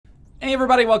Hey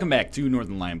everybody, welcome back to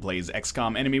Northernlion Plays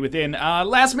XCOM Enemy Within.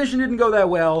 Last mission didn't go that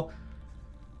well.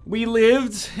 We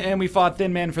lived, and we fought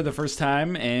Thin Man for the first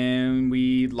time, and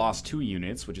we lost 2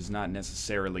 units, which is not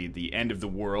necessarily the end of the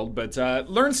world, but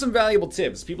learned some valuable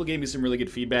tips. People gave me some really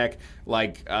good feedback,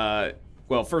 like,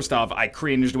 well, first off, I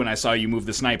cringed when I saw you move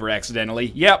the sniper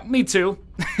accidentally. Yep, me too.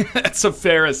 That's a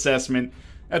fair assessment.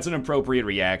 That's an appropriate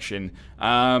reaction.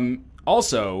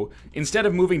 Also, instead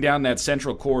of moving down that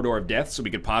central corridor of death so we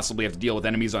could possibly have to deal with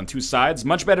enemies on 2 sides,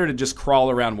 much better to just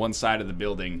crawl around one side of the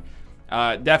building.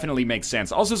 Definitely makes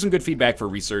sense. Also some good feedback for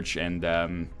research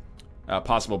and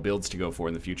possible builds to go for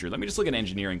in the future. Let me just look at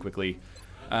engineering quickly.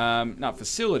 Not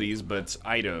facilities, but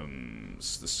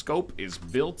items. The scope is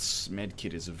built.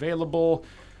 Medkit is available.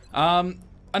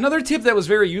 Another tip that was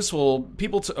very useful,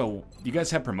 oh, you guys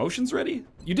have promotions ready?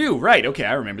 You do, right. Okay,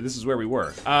 I remember. This is where we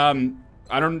were.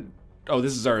 Oh,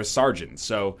 this is our sergeant.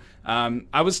 So,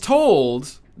 I was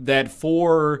told that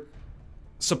for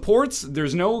supports,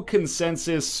 there's no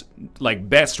consensus, like,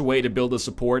 best way to build a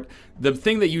support. The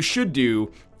thing that you should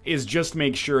do is just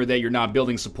make sure that you're not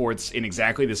building supports in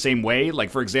exactly the same way. Like,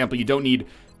 for example, you don't need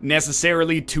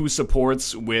necessarily 2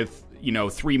 supports with, you know,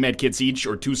 3 medkits each,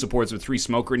 or 2 supports with 3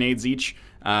 smoke grenades each.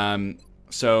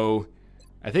 So,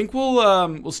 I think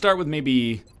we'll start with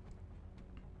maybe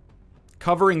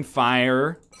covering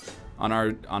fire on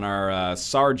our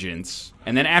sergeants,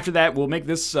 and then after that we'll make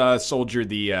this soldier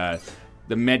the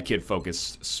medkit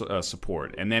focused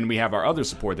support, and then we have our other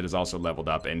support that is also leveled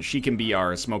up, and she can be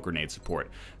our smoke grenade support.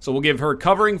 So we'll give her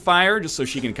covering fire just so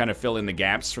she can kind of fill in the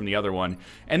gaps from the other one.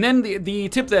 And then the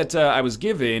tip that I was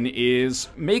given is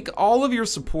make all of your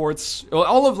supports, well,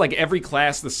 all of like every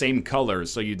class the same color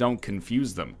so you don't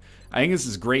confuse them. I think this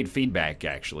is great feedback,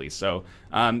 actually. So,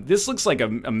 this looks like a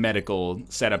medical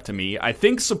setup to me. I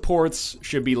think supports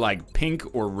should be, like,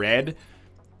 pink or red.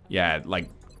 Yeah, like,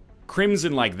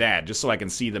 crimson like that, just so I can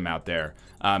see them out there.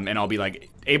 And I'll be, like,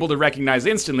 able to recognize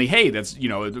instantly, hey, that's, you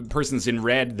know, the person's in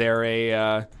red, they're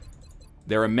a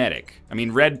medic. I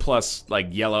mean, red plus, like,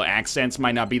 yellow accents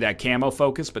might not be that camo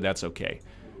focus, but that's okay.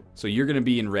 So you're gonna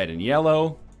be in red and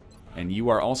yellow, and you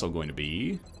are also going to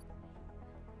be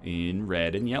in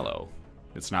red and yellow.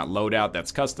 It's not loadout,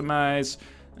 that's customized.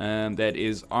 That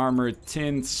is armor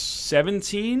tint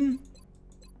 17?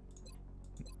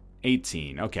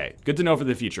 18, okay. Good to know for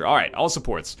the future. Alright, all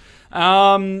supports.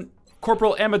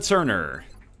 Corporal Emma Turner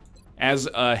as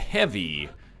a heavy.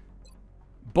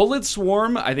 Bullet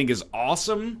Swarm, I think, is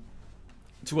awesome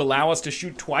to allow us to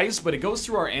shoot twice, but it goes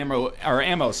through our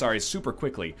ammo, super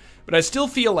quickly. But I still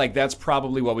feel like that's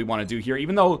probably what we want to do here,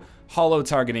 even though hollow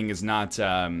targeting is not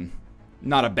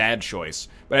a bad choice.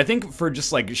 But I think for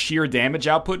just like sheer damage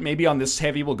output, maybe on this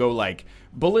heavy we'll go like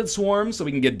Bullet Swarm so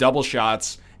we can get double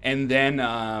shots, and then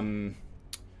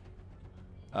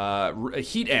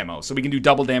heat ammo so we can do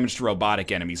double damage to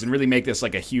robotic enemies and really make this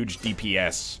like a huge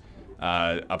DPS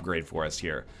upgrade for us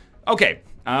here. Okay,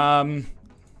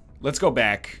 let's go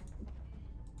back,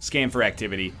 scan for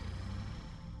activity,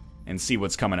 and see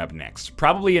what's coming up next.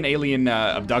 Probably an alien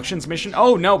abductions mission.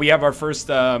 Oh no, we have our first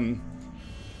UFO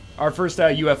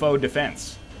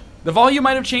defense. The volume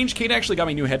might have changed. Kate actually got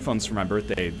me new headphones for my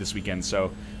birthday this weekend,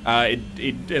 so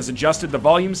it has adjusted the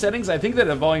volume settings. I think that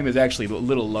the volume is actually a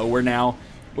little lower now,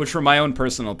 which for my own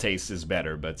personal taste is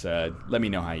better, but let me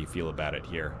know how you feel about it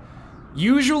here.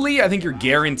 Usually, I think you're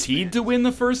guaranteed to win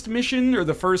the first mission, or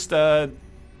the first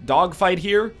dogfight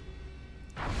here.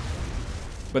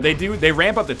 But they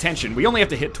ramp up the tension. We only have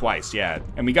to hit twice, yeah.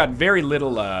 And we got very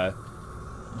little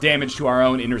damage to our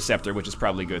own interceptor, which is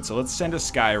probably good. So let's send a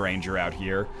Sky Ranger out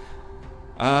here.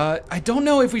 I don't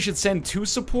know if we should send 2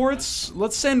 supports.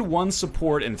 Let's send 1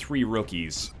 support and 3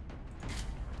 rookies.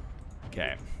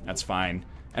 Okay, that's fine.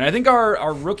 And I think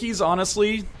our rookies,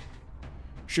 honestly,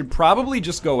 should probably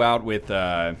just go out with,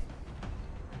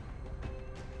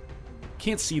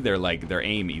 can't see their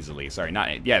aim easily. Sorry,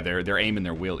 not, yeah, their aim and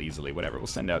their will easily, whatever. We'll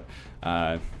send out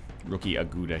rookie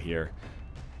Aguda here.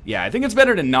 Yeah, I think it's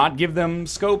better to not give them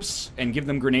scopes and give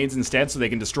them grenades instead so they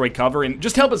can destroy cover and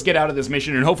just help us get out of this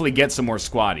mission and hopefully get some more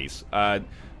squaddies.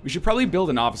 We should probably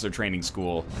build an officer training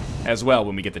school as well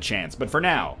when we get the chance. But for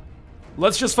now,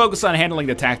 let's just focus on handling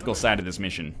the tactical side of this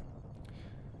mission.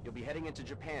 You'll be heading into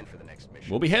Japan for the next mission.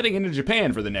 We'll be heading into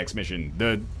Japan for the next mission.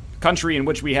 The country in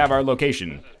which we have our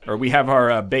location, or we have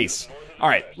our base. All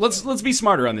right, let's be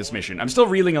smarter on this mission. I'm still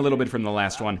reeling a little bit from the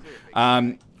last one.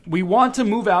 We want to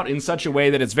move out in such a way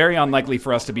that it's very unlikely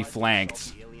for us to be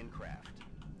flanked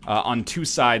on 2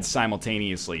 sides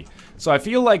simultaneously. So I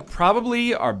feel like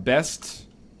probably our best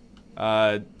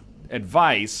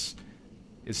advice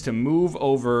is to move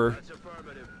over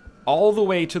all the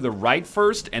way to the right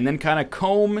first, and then kind of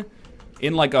comb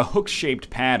in like a hook-shaped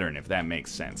pattern, if that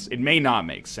makes sense. It may not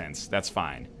make sense. That's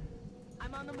fine.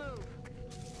 I'm on the move.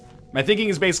 My thinking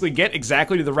is basically get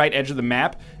exactly to the right edge of the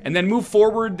map, and then move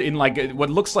forward in like what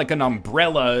looks like an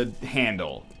umbrella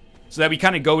handle. So that we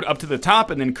kind of go up to the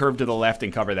top and then curve to the left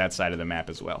and cover that side of the map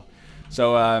as well.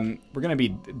 So we're going to be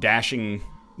dashing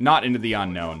not into the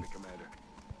unknown,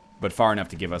 but far enough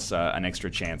to give us an extra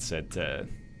chance at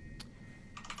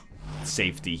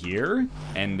safety here.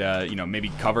 And, you know, maybe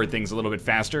cover things a little bit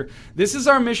faster. This is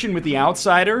our mission with the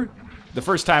Outsider. The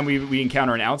first time we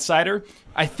encounter an Outsider.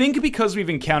 I think because we've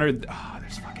encountered... Oh,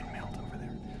 there's fucking melt over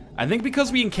there. I think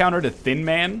because we encountered a Thin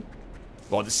Man.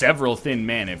 Well, several Thin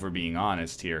Men, if we're being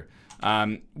honest here.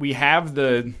 We have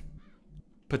the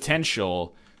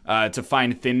potential to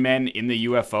find Thin Men in the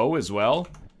UFO as well.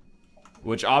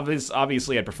 Which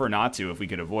obviously I'd prefer not to if we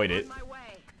could avoid it.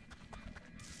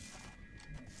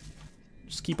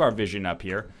 Just keep our vision up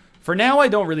here. For now, I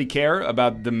don't really care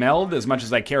about the meld as much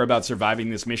as I care about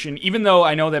surviving this mission, even though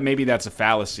I know that maybe that's a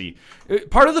fallacy.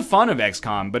 Part of the fun of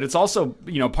XCOM, but it's also,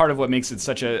 you know, part of what makes it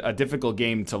such a difficult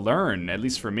game to learn, at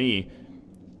least for me,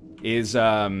 is, you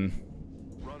know,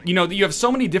 you have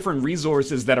so many different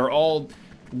resources that are all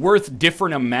worth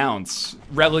different amounts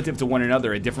relative to one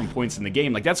another at different points in the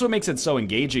game. Like, that's what makes it so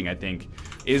engaging, I think,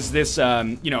 is this,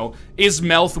 you know, is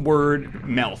meld worth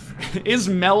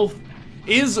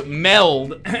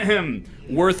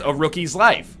a rookie's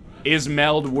life? Is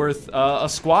meld worth a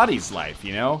squattie's life,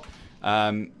 you know?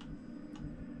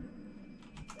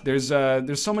 There's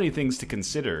so many things to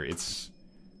consider. It's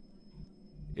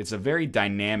a very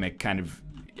dynamic kind of...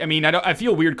 I mean, I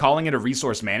feel weird calling it a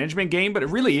resource management game, but it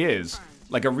really is.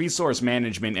 Like a resource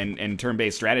management and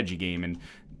turn-based strategy game. And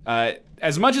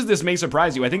as much as this may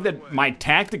surprise you, I think that my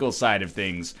tactical side of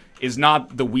things is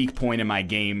not the weak point in my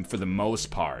game for the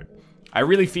most part. I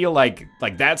really feel like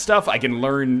that stuff I can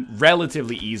learn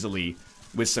relatively easily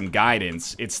with some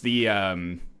guidance. It's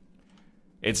the,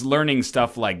 it's learning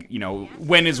stuff like, you know,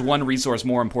 when is one resource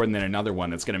more important than another one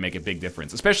that's going to make a big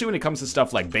difference. Especially when it comes to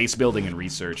stuff like base building and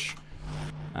research.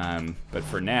 But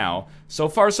for now, so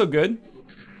far so good.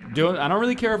 I don't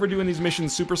really care if we're doing these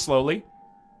missions super slowly.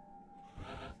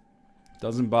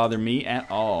 Doesn't bother me at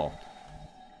all.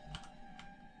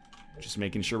 Just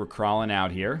making sure we're crawling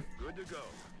out here. Good to go.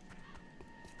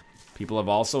 People have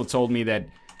also told me that,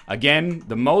 again,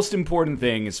 the most important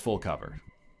thing is full cover.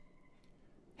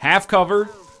 Half cover,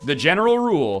 the general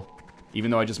rule,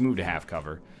 even though I just moved to half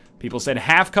cover. People said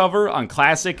half cover on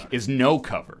Classic is no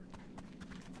cover.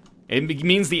 It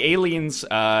means the aliens,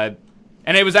 and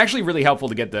it was actually really helpful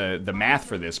to get the math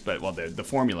for this, but, well, the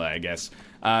formula, I guess.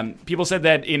 People said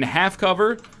that in half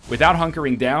cover, without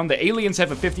hunkering down, the aliens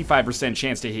have a 55%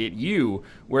 chance to hit you,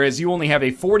 whereas you only have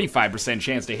a 45%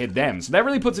 chance to hit them. So that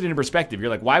really puts it into perspective. You're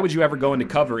like, why would you ever go into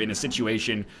cover in a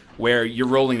situation where you're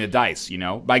rolling the dice, you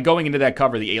know? By going into that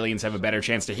cover, the aliens have a better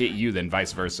chance to hit you than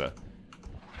vice versa.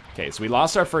 Okay, so we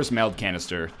lost our first meld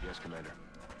canister. Yes, Commander.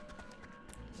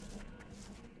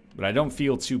 But I don't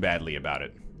feel too badly about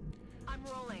it. I'm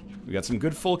rolling. We got some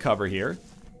good full cover here.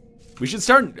 We should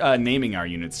start naming our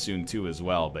units soon, too, as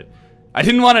well, but I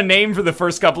didn't want to name for the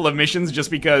first couple of missions just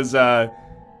because,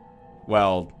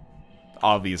 well,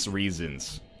 obvious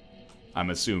reasons,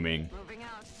 I'm assuming. Moving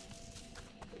out.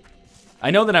 I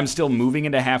know that I'm still moving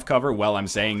into half cover while I'm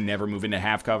saying never move into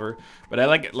half cover, but I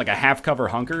like a half cover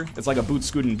hunker. It's like a boot,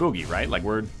 scoot, and boogie, right? Like,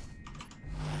 we're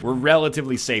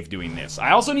relatively safe doing this.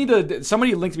 I also need to...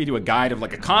 Somebody linked me to a guide of,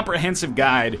 like, a comprehensive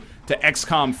guide to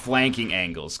XCOM flanking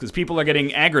angles, because people are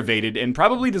getting aggravated, and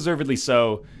probably deservedly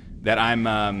so, that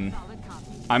I'm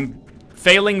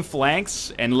failing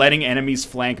flanks and letting enemies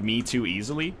flank me too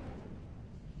easily.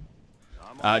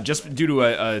 Just due to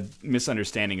a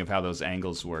misunderstanding of how those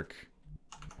angles work.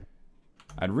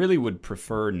 I really would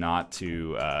prefer not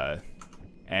to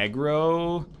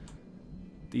aggro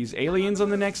these aliens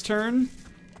on the next turn.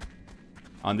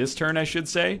 On this turn, I should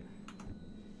say.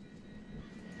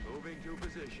 Moving to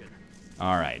position.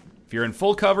 Alright. If you're in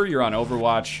full cover, you're on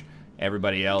Overwatch.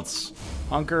 Everybody else,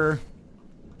 hunker,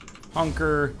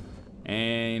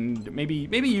 and maybe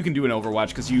you can do an Overwatch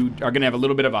because you are going to have a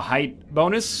little bit of a height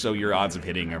bonus, so your odds of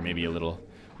hitting are maybe a little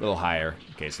higher.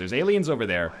 Okay, so there's aliens over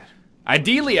there.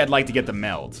 Ideally, I'd like to get the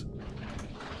meld.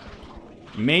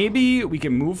 Maybe we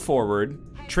can move forward,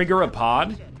 trigger a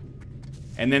pod,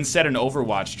 and then set an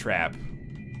Overwatch trap.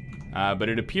 But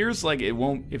it appears like it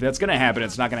won't... If that's going to happen,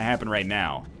 it's not going to happen right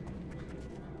now.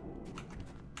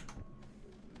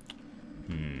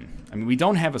 I mean, we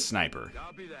don't have a sniper.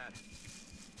 Copy that.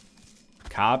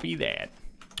 Copy that.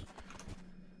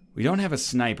 We don't have a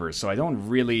sniper, so I don't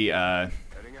really,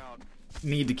 Heading out.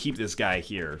 need to keep this guy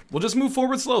here. We'll just move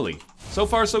forward slowly. So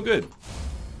far, so good.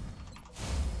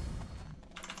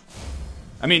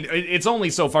 I mean, it's only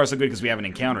so far so good because we haven't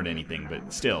encountered anything,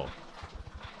 but still.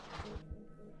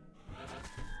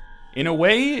 In a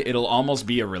way, it'll almost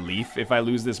be a relief if I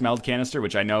lose this meld canister,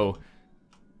 which I know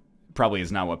probably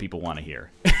is not what people want to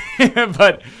hear.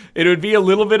 But it would be a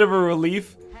little bit of a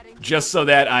relief just so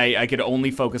that I could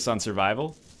only focus on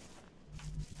survival.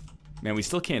 Man, we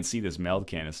still can't see this meld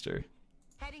canister.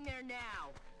 Heading there now.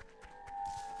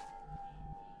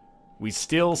 We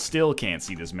still can't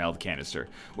see this meld canister.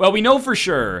 Well, we know for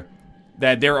sure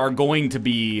that there are going to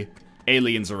be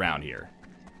aliens around here.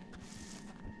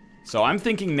 So I'm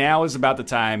thinking now is about the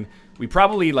time we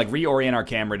probably like reorient our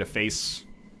camera to face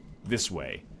this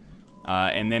way.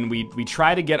 And then we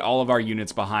try to get all of our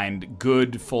units behind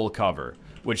good full cover,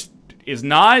 which is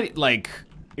not like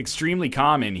extremely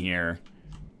common here.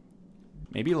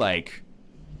 Maybe like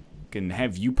can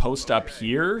have you post up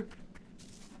here.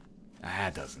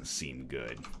 That doesn't seem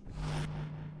good.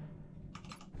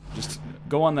 Just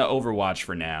go on the Overwatch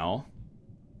for now.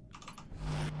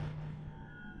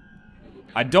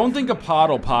 I don't think a pod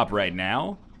will pop right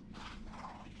now.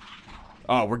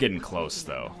 Oh, we're getting close,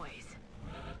 though.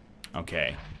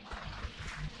 Okay.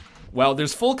 Well,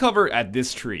 there's full cover at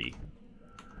this tree.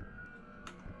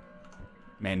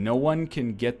 Man, no one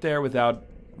can get there without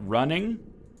running.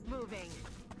 Moving.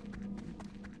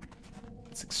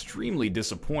 It's extremely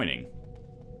disappointing.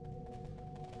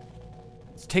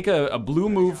 Let's take a blue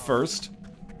move first.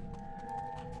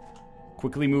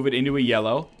 Quickly move it into a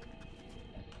yellow.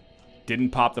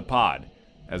 Didn't pop the pod.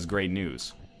 That's great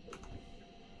news.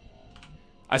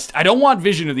 I don't want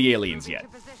vision of the aliens yet.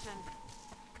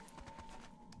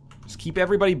 Just keep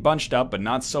everybody bunched up, but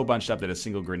not so bunched up that a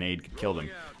single grenade could kill them.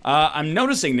 I'm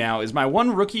noticing now, is my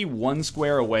one rookie 1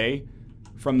 square away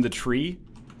from the tree?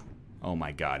 Oh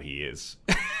my god, he is.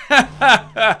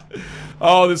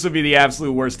 Oh, this would be the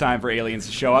absolute worst time for aliens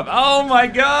to show up. Oh my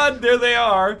god, there they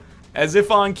are. As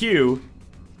if on cue.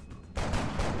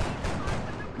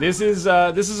 This is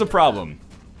a problem.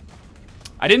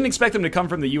 I didn't expect them to come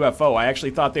from the UFO. I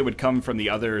actually thought they would come from the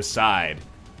other side.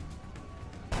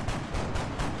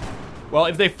 Well,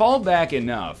 if they fall back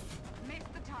enough,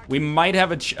 we might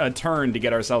have a turn to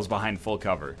get ourselves behind full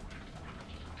cover.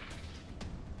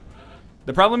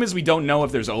 The problem is we don't know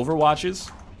if there's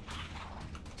overwatches.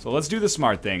 So let's do the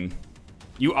smart thing.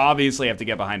 You obviously have to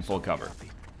get behind full cover.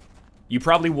 You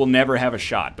probably will never have a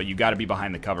shot, but you gotta be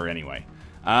behind the cover anyway.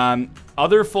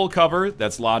 Other full cover,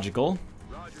 that's logical.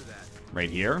 Right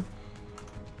here.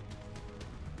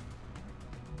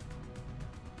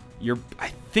 I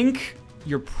think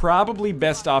you're probably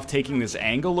best off taking this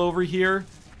angle over here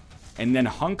and then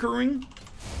hunkering.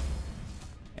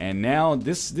 And now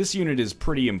this unit is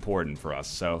pretty important for us,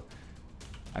 so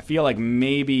I feel like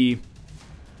maybe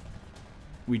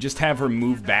we just have her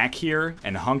move back here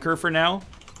and hunker for now.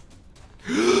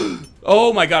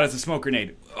 Oh my god, it's a smoke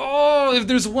grenade. Oh, if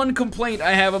there's one complaint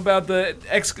I have about the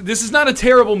this is not a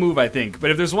terrible move, I think, but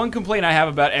if there's one complaint I have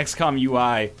about XCOM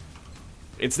UI,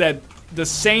 it's that the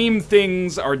same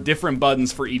things are different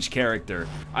buttons for each character.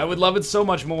 I would love it so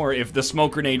much more if the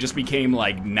smoke grenade just became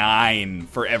like 9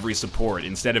 for every support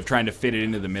instead of trying to fit it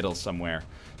into the middle somewhere.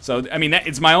 So, I mean,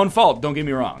 it's my own fault, don't get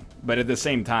me wrong. But at the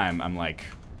same time, I'm like,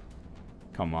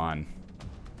 come on.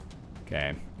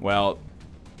 Okay, well,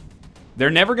 they're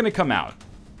never gonna come out.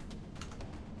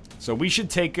 So we should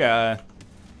take, we're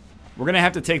gonna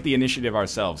have to take the initiative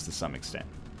ourselves to some extent.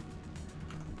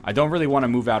 I don't really want to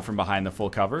move out from behind the full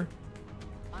cover.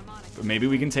 But maybe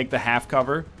we can take the half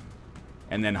cover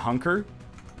and then hunker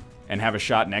and have a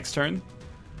shot next turn.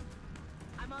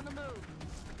 I'm on the move.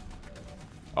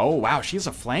 Oh, wow, she has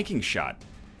a flanking shot.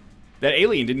 That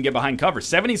alien didn't get behind cover.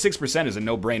 76% is a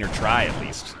no-brainer try, at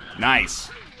least. Nice.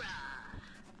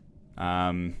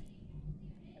 I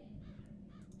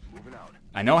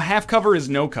know half cover is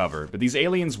no cover, but these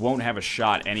aliens won't have a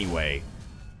shot anyway.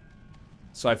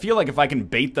 So I feel like if I can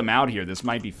bait them out here, this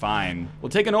might be fine. We'll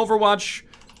take an Overwatch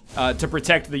to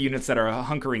protect the units that are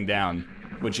hunkering down,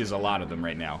 which is a lot of them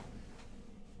right now.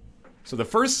 So the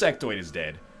first sectoid is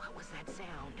dead. What was that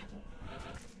sound?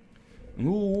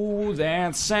 Ooh,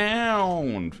 that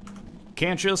sound.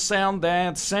 Can't you sound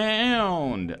that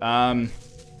sound? I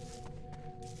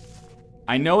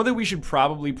know that we should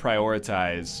probably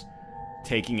prioritize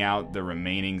taking out the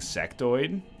remaining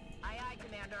sectoid. Aye, aye,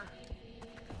 Commander.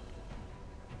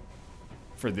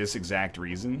 For this exact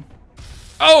reason.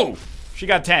 Oh! She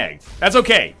got tagged. That's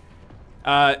okay.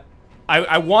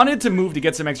 I wanted to move to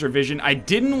get some extra vision. I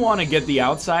didn't want to get the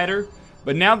outsider,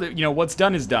 but now that, you know, what's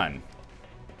done is done.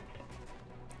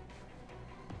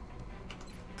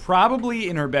 probably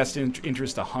in her best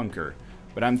interest to hunker.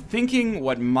 But I'm thinking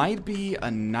what might be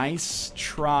a nice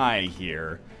try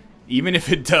here, even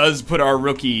if it does put our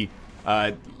rookie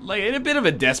like in a bit of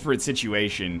a desperate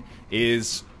situation,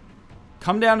 is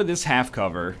come down to this half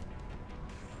cover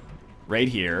right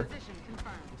here.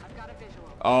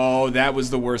 Oh, that was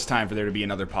the worst time for there to be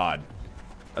another pod,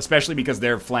 especially because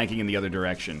they're flanking in the other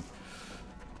direction.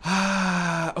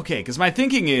 Okay, because my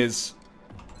thinking is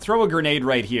throw a grenade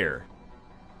right here.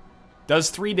 Does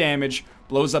 3 damage,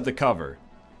 blows up the cover.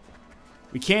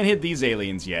 We can't hit these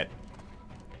aliens yet,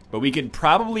 but we could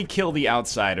probably kill the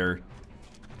outsider,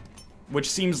 which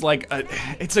seems like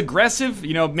it's aggressive.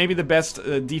 You know, maybe the best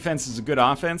defense is a good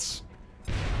offense.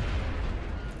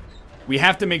 We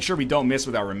have to make sure we don't miss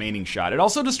with our remaining shot. It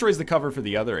also destroys the cover for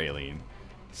the other alien.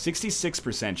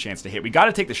 66% chance to hit. We got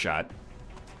to take the shot.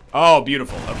 Oh,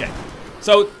 beautiful. Okay.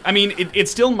 So, I mean, it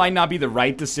still might not be the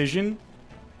right decision,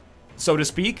 so to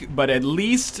speak, but at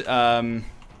least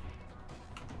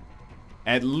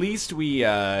we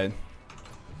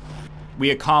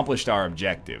accomplished our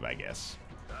objective, I guess.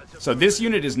 So this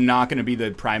unit is not going to be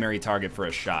the primary target for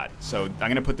a shot, so I'm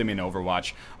going to put them in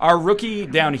Overwatch. Our rookie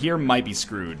down here might be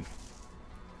screwed.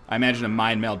 I imagine a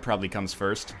mind meld probably comes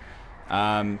first.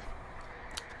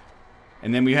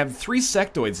 And then we have 3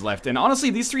 sectoids left, and honestly,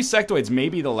 these 3 sectoids may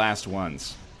be the last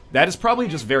ones. That is probably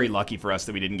just very lucky for us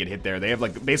that we didn't get hit there. They have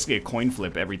like basically a coin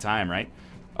flip every time, right?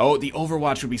 Oh, the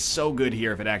Overwatch would be so good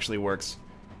here if it actually works.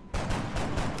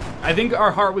 I think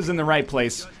our heart was in the right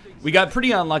place. We got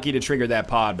pretty unlucky to trigger that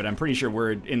pod, but I'm pretty sure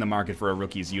we're in the market for a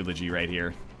rookie's eulogy right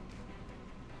here.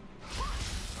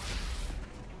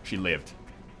 She lived.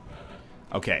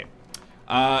 Okay.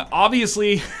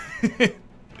 Obviously,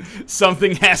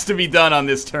 something has to be done on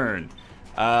this turn.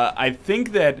 I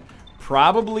think that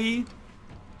probably...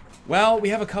 Well, we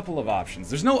have a couple of options.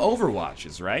 There's no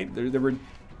Overwatches, right? There were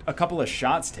a couple of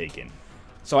shots taken.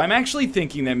 So I'm actually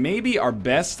thinking that maybe our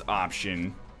best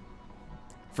option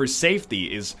for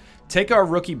safety is take our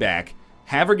rookie back,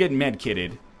 have her get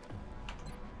med-kitted.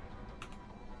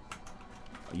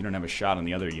 Oh, you don't have a shot on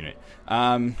the other unit.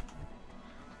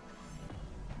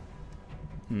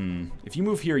 If you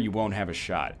move here, you won't have a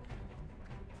shot.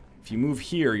 If you move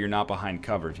here, you're not behind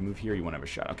cover. If you move here, you won't have a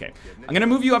shot. Okay. I'm going to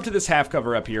move you up to this half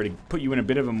cover up here to put you in a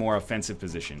bit of a more offensive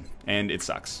position. And it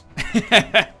sucks.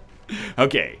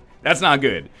 Okay. That's not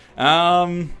good.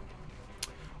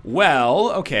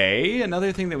 Well, okay.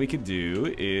 Another thing that we could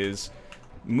do is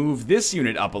move this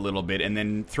unit up a little bit and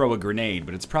then throw a grenade.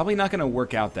 But it's probably not going to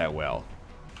work out that well.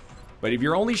 But if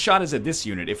your only shot is at this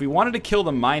unit, if we wanted to kill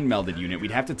the mind-melded unit, we'd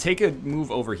have to take a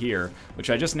move over here, which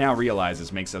I just now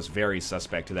realize makes us very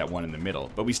suspect to that one in the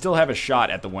middle. But we still have a shot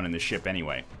at the one in the ship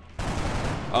anyway.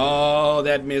 Oh,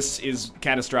 that miss is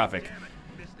catastrophic.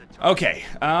 Okay,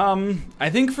 I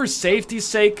think for safety's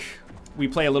sake, we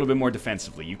play a little bit more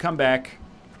defensively. You come back,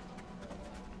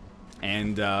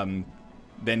 and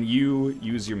then you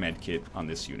use your med kit on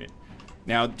this unit.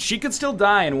 Now, she could still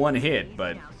die in one hit,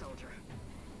 but...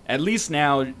 at least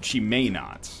now, she may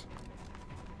not.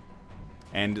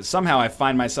 And somehow I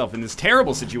find myself in this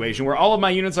terrible situation where all of my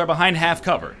units are behind half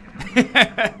cover.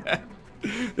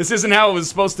 This isn't how it was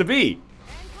supposed to be.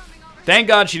 Thank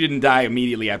God she didn't die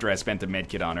immediately after I spent a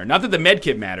medkit on her. Not that the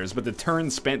medkit matters, but the turn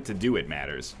spent to do it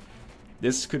matters.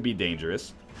 This could be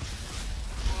dangerous.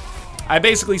 I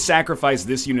basically sacrificed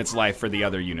this unit's life for the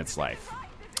other unit's life.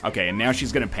 Okay, and now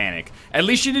she's gonna panic. At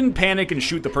least she didn't panic and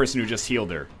shoot the person who just healed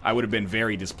her. I would have been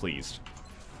very displeased.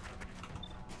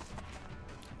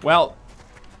 Well,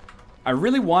 I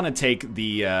really want to take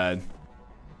the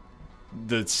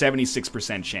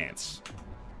 76% chance.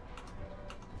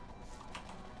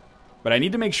 But I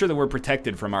need to make sure that we're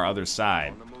protected from our other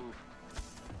side.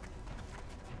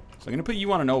 So I'm gonna put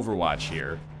you on an Overwatch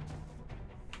here.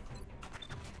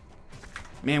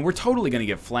 Man, we're totally gonna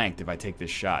get flanked if I take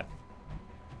this shot.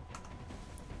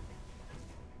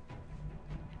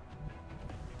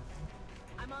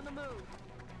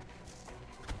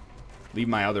 Leave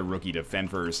my other rookie to fend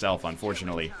for herself,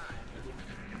 unfortunately.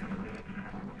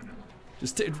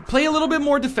 Just play a little bit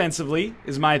more defensively,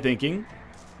 is my thinking.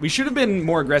 We should have been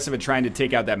more aggressive at trying to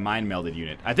take out that mind-melded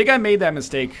unit. I think I made that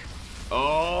mistake.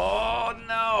 Oh,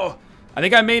 no. I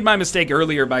think I made my mistake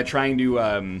earlier by trying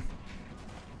to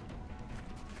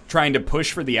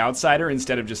push for the outsider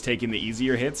instead of just taking the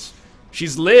easier hits.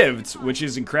 She's lived, which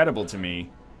is incredible to me.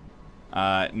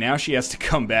 Now she has to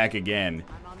come back again.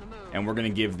 And we're gonna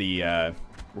give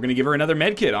her another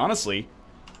med kit, honestly.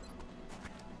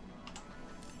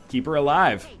 Keep her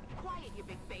alive. Hey, quiet, you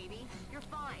big baby. You're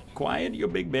fine. Quiet, you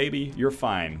big baby. You're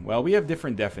fine. Well, we have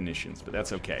different definitions, but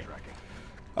that's okay.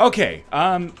 Okay,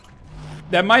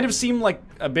 That might have seemed like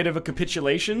a bit of a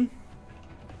capitulation.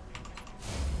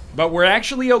 But we're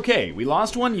actually okay. We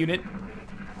lost 1 unit.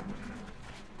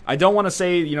 I don't want to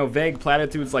say, you know, vague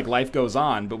platitudes like life goes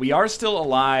on, but we are still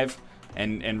alive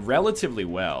and relatively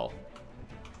well.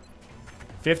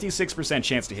 56%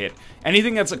 chance to hit.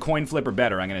 Anything that's a coin flip or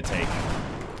better, I'm going to take.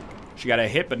 She got a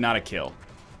hit, but not a kill.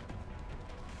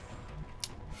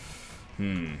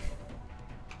 I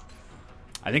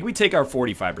think we take our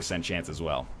 45% chance as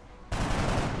well.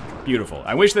 Beautiful.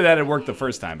 I wish that had worked the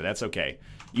first time, but that's okay.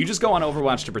 You just go on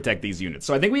Overwatch to protect these units.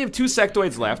 So I think we have 2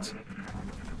 sectoids left.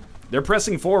 They're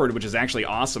pressing forward, which is actually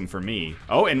awesome for me.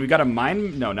 Oh, and we got a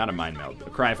mine... No, not a mine melt.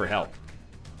 A cry for help.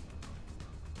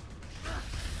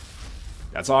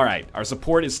 That's alright. Our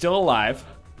support is still alive.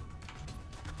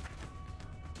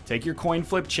 Take your coin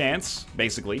flip chance,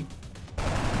 basically.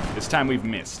 This time we've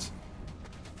missed.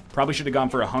 Probably should have gone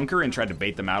for a hunker and tried to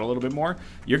bait them out a little bit more.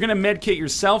 You're going to medkit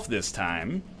yourself this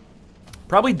time.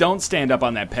 Probably don't stand up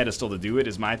on that pedestal to do it,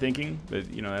 is my thinking. But,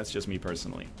 you know, that's just me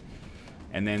personally.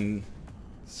 And then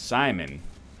Simon.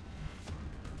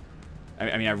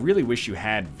 I mean, I really wish you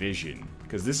had vision,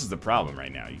 because this is the problem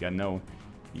right now. You got no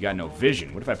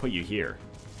vision. What if I put you here?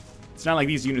 It's not like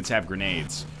these units have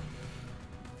grenades.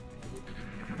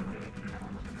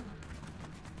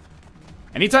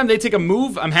 Anytime they take a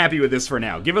move, I'm happy with this for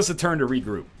now. Give us a turn to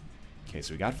regroup. Okay,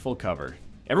 so we got full cover.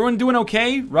 Everyone doing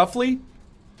okay, roughly?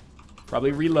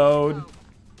 Probably reload.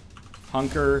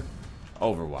 Hunker.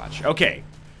 Overwatch. Okay.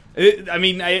 I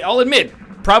mean, I'll admit,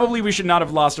 probably we should not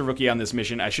have lost a rookie on this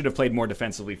mission. I should have played more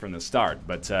defensively from the start,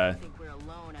 but I think we're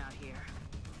alone out here.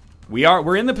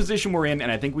 we're in the position we're in,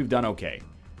 and I think we've done okay.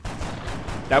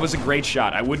 That was a great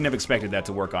shot. I wouldn't have expected that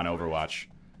to work on Overwatch.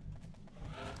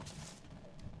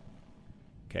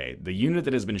 Okay, the unit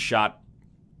that has been shot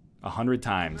 100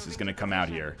 times is going to come out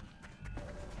here.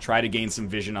 Try to gain some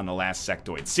vision on the last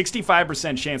sectoid.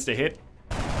 65% chance to hit.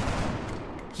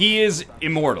 He is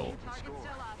immortal.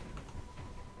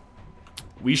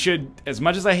 We should, as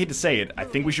much as I hate to say it, I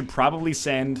think we should probably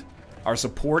send our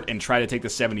support and try to take the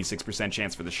 76%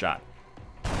 chance for the shot.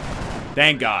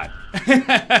 Thank God.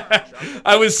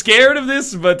 I was scared of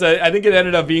this, but I think it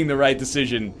ended up being the right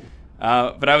decision.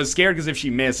 But I was scared because if she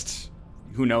missed,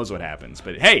 who knows what happens.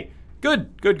 But hey,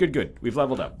 good. We've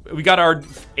leveled up. We got our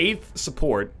 8th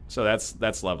support, so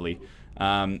that's lovely.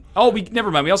 Oh,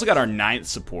 never mind. We also got our 9th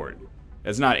support.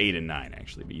 It's not 8 and 9,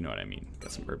 actually, but you know what I mean.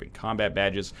 Got some urban combat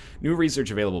badges. New research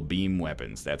available, beam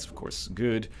weapons. That's, of course,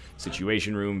 good.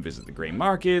 Situation room, visit the gray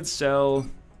market, sell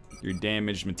your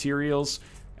damaged materials.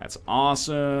 That's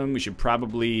awesome. We should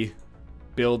probably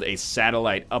build a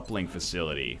satellite uplink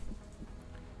facility.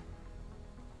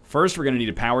 First, we're going to need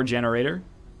a power generator.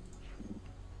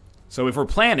 So if we're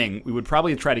planning, we would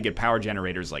probably try to get power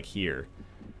generators like here.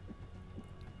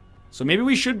 So maybe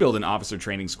we should build an officer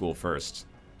training school first.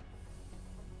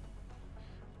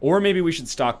 Or maybe we should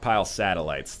stockpile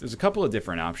satellites. There's a couple of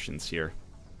different options here.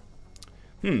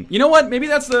 You know what? Maybe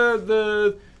that's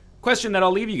the question that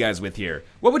I'll leave you guys with here.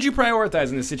 What would you prioritize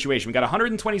in this situation? We got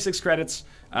 126 credits.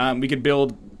 We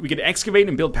could excavate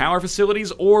and build power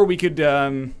facilities, or we could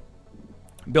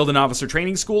build an officer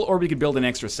training school, or we could build an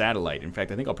extra satellite. In fact,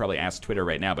 I think I'll probably ask Twitter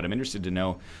right now, but I'm interested to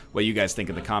know what you guys think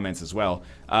in the comments as well.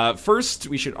 First,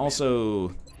 we should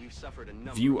also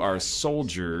view our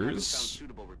soldiers.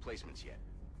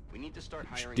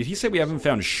 Did he say we haven't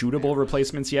found shootable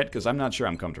replacements yet? Because I'm not sure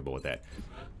I'm comfortable with that.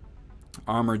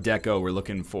 Armor deco, we're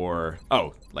looking for...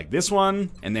 Oh, like this one,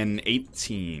 and then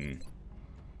 18.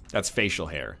 That's facial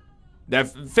hair. That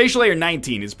facial hair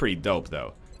 19 is pretty dope,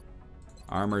 though.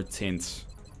 Armor tint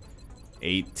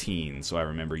 18, so I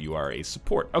remember you are a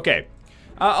support. Okay.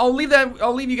 I'll leave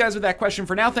you guys with that question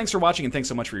for now. Thanks for watching, and thanks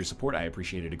so much for your support. I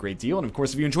appreciate it a great deal. And of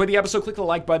course, if you enjoyed the episode, click the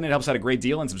like button. It helps out a great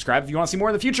deal. And subscribe if you want to see more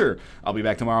in the future. I'll be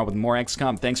back tomorrow with more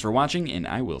XCOM. Thanks for watching, and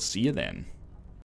I will see you then.